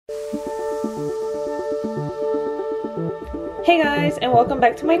Hey guys, and welcome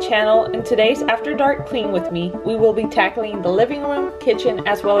back to my channel. In today's After Dark Clean with me, we will be tackling the living room, kitchen,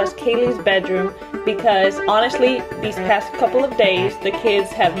 as well as Kaylee's bedroom, because honestly, these past couple of days, the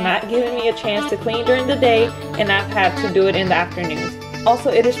kids have not given me a chance to clean during the day, and I've had to do it in the afternoons. Also,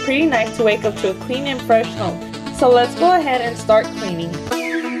 it is pretty nice to wake up to a clean and fresh home. So let's go ahead and start cleaning.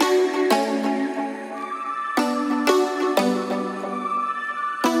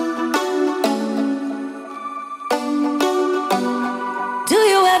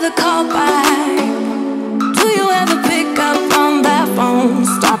 Call back. Do you ever pick up on that phone?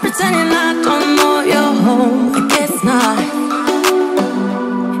 Stop pretending I don't know you're home. I guess not.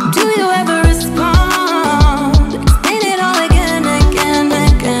 Do you ever respond? Explain it all again.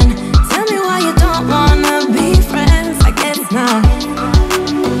 Tell me why you don't wanna be friends. I guess not.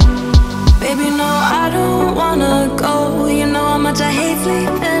 Baby, no, I don't wanna go. You know how much I hate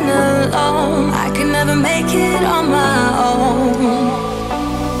sleeping alone. I can never make it on my own.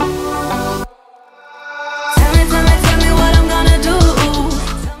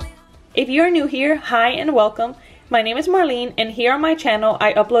 If you're new here, hi and welcome. My name is Marlene, and here on my channel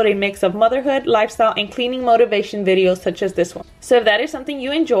I upload a mix of motherhood, lifestyle, and cleaning motivation videos such as this one. So if that is something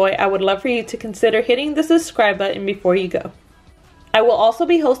you enjoy, I would love for you to consider hitting the subscribe button before you go. I will also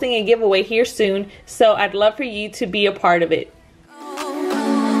be hosting a giveaway here soon, so I'd love for you to be a part of it.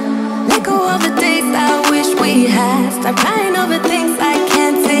 Let go of the days I wish we had. Stop crying over things I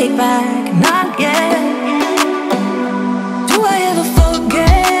can't take back. Not yet. Do I ever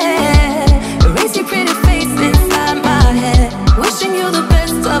forget? Your pretty face inside my head, wishing you the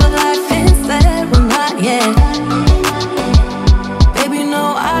best of life instead. Well, not yet. Baby,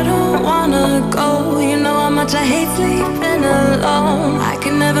 no, I don't wanna go. You know how much I hate sleeping alone. I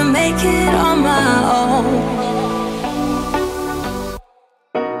can never make it on my own.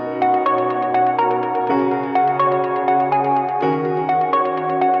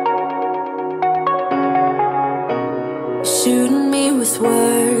 Shooting me with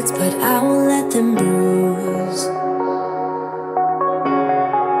words, but I won't let them bruise.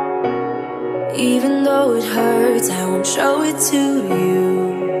 Even though it hurts, I won't show it to you.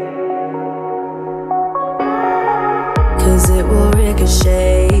 'Cause it will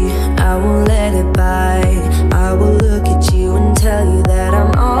ricochet, I won't let it bite. I will look at you and tell you that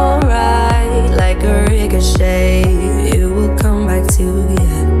I'm alright. Like a ricochet, it will come back to you.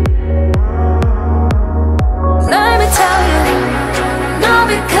 Let me tell you, no,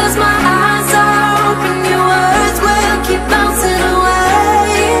 because my eyes are open, your words will keep bouncing away.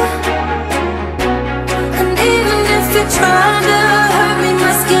 And even if you're trying to hurt me,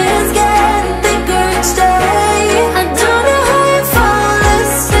 my skin's getting thicker each day. I don't know how you fall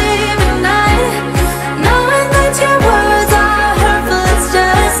asleep at night.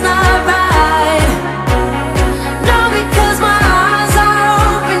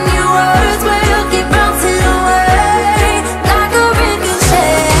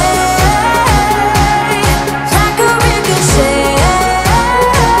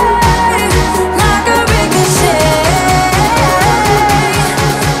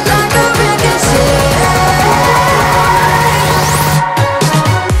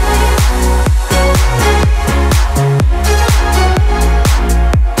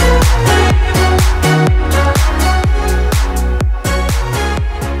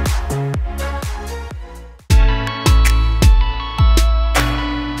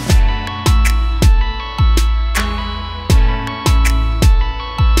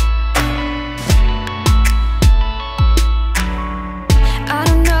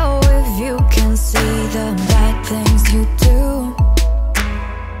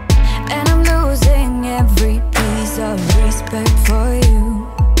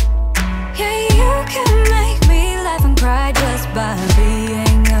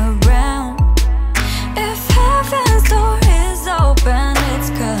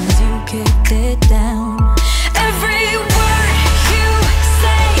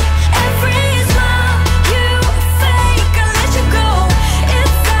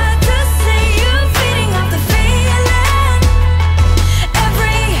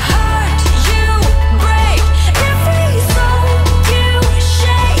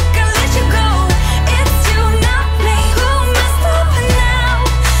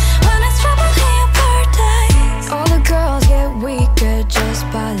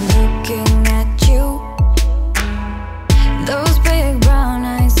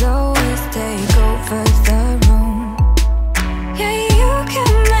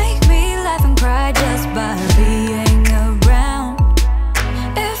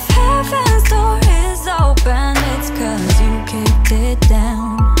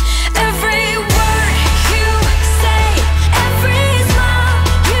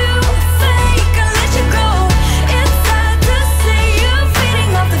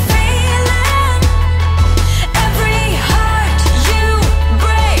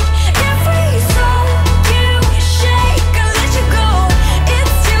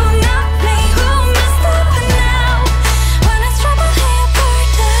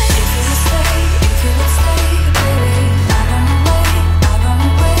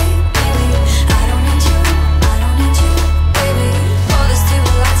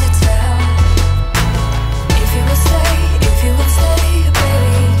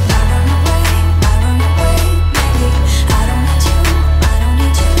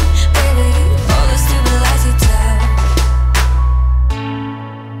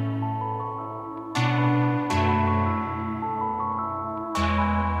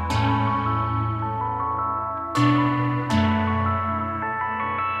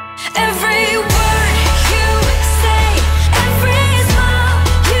 Every word you say, every smile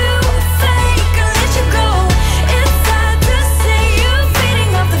you fake, I let you go. It's sad to see you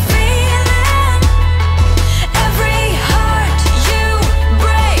feeding off the feeling. Every heart you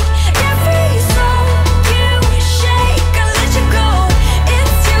break, every soul you shake, I let you go.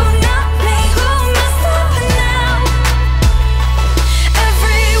 It's you, not me, who messed up now.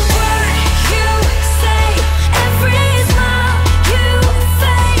 Every word you say, every smile you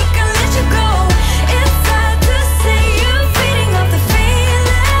fake, I let you go. It's sad to see you feeding off the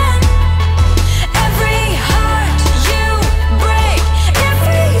feeling. Every heart you break,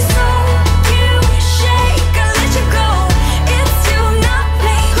 every soul you shake, I let you go. It's you, not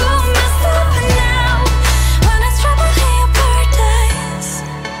me, who messed up now. When it's trouble in your paradise.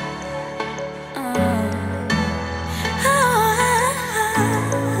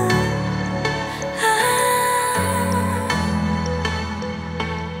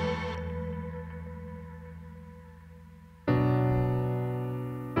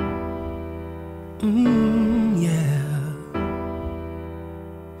 Yeah.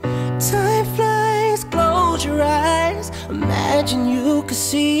 Time flies, close your eyes. Imagine you could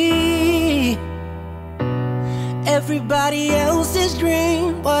see everybody else's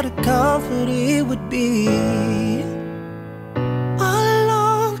dream. What a comfort it would be. All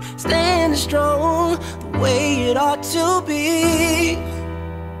along, standing strong, the way it ought to be.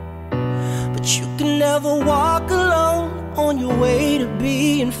 But you can never walk alone on your way to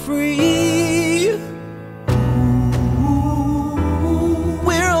being free.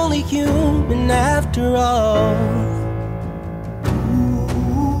 We're only human after all.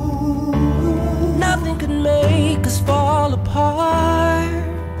 Nothing could make us fall apart.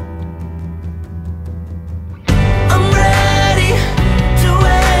 I'm ready to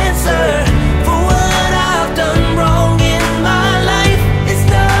answer for what I've done wrong in my life. It's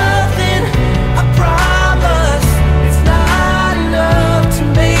nothing, I promise. It's not enough to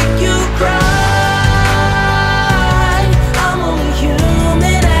make you cry. I'm only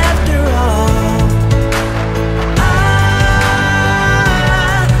human after all.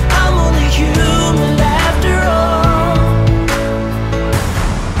 I'm only human after all.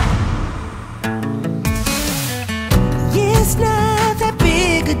 Yeah, it's not that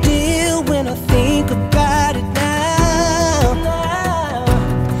big a deal when I think about it now.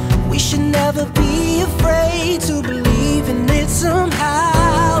 We should never be afraid to believe in it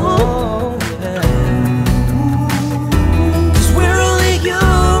somehow. 'Cause we're only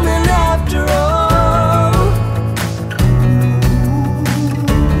human after all.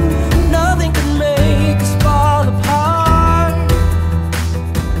 Nothing can make us fall apart.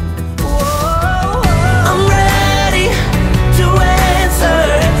 Whoa. I'm ready to answer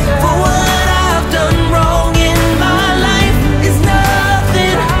for what I've done wrong in my life. It's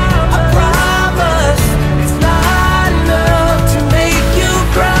nothing, I promise. It's not enough to make you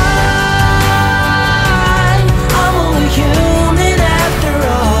cry. I'm only human after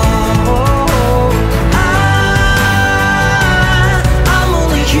all. I'm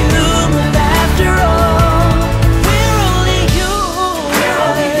only human after all. We're only human. We're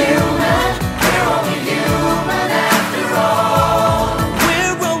only human. We're only human after all.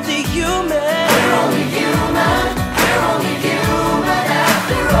 We're only human. We're only human. We're only human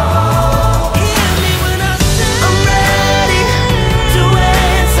after all. Hear me when I say I'm ready to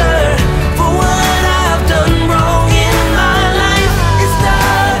answer for what I've done wrong in my life. It's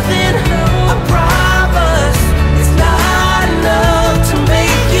nothing, I promise. It's not enough to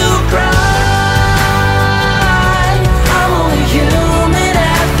make you cry. I'm only human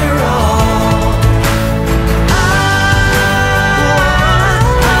after all.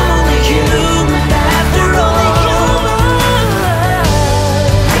 I'm only human after all.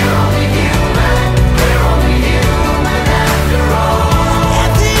 We're only human. We're only human after all.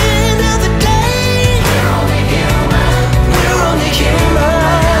 At the end of the day, we're only human. We're only human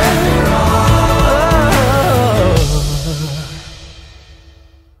after all.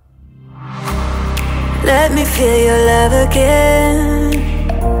 Let me feel your love again.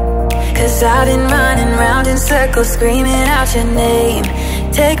 'Cause I've been running round in circles, screaming out your name.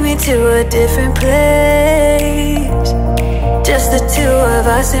 Take me to a different place. Just the two of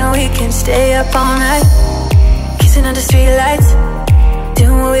us and we can stay up all night, kissing under streetlights,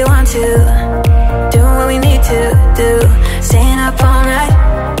 doing what we want to, doing what we need to do. Staying up all night,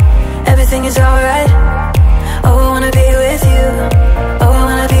 everything is alright. Oh, I wanna be with you. Oh, I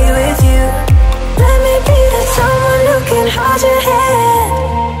wanna be with you. Let me be that someone who can hold your hand.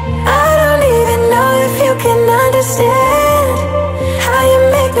 I don't even know if you can understand how you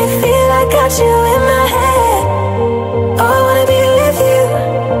make me feel. I got you in my head. Oh, I wanna be with you.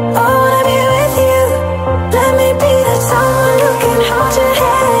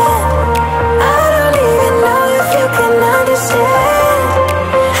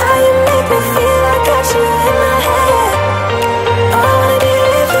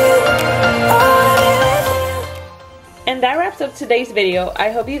 today's video. I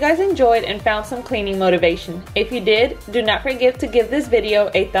hope you guys enjoyed and found some cleaning motivation. If you did, do not forget to give this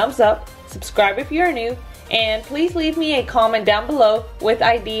video a thumbs up, subscribe if you are new, and please leave me a comment down below with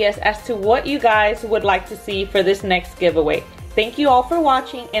ideas as to what you guys would like to see for this next giveaway. Thank you all for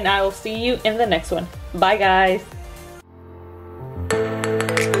watching, and I will see you in the next one. Bye guys!